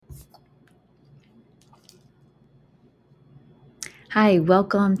Hi,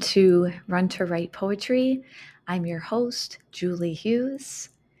 welcome to Run to Write Poetry. I'm your host, Julie Hughes.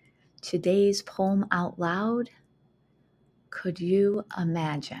 Today's poem out loud, Could You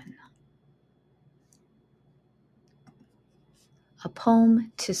Imagine? A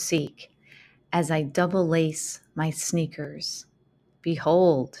poem to seek as I double lace my sneakers.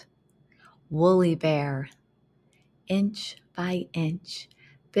 Behold, woolly bear, inch by inch,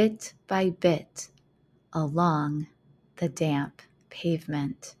 bit by bit, along the damp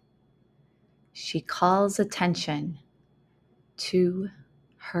pavement. She calls attention to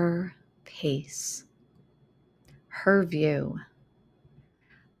her pace, her view.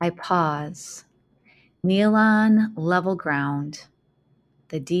 I pause, kneel on level ground,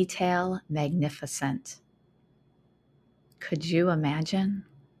 the detail magnificent. Could you imagine?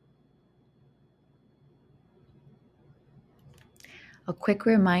 A quick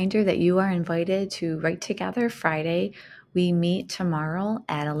reminder that you are invited to Write Together Friday. We meet tomorrow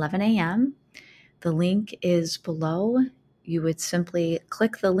at 11 a.m. The link is below. You would simply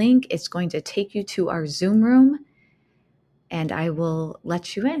click the link. It's going to take you to our Zoom room, and I will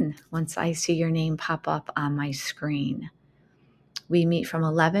let you in once I see your name pop up on my screen. We meet from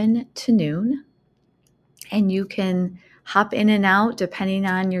 11 to noon, and you can hop in and out depending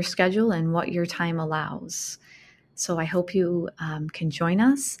on your schedule and what your time allows. So I hope you can join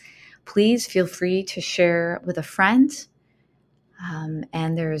us. Please feel free to share with a friend,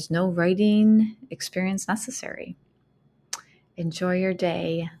 and there is no writing experience necessary. Enjoy your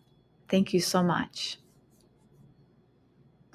day. Thank you so much.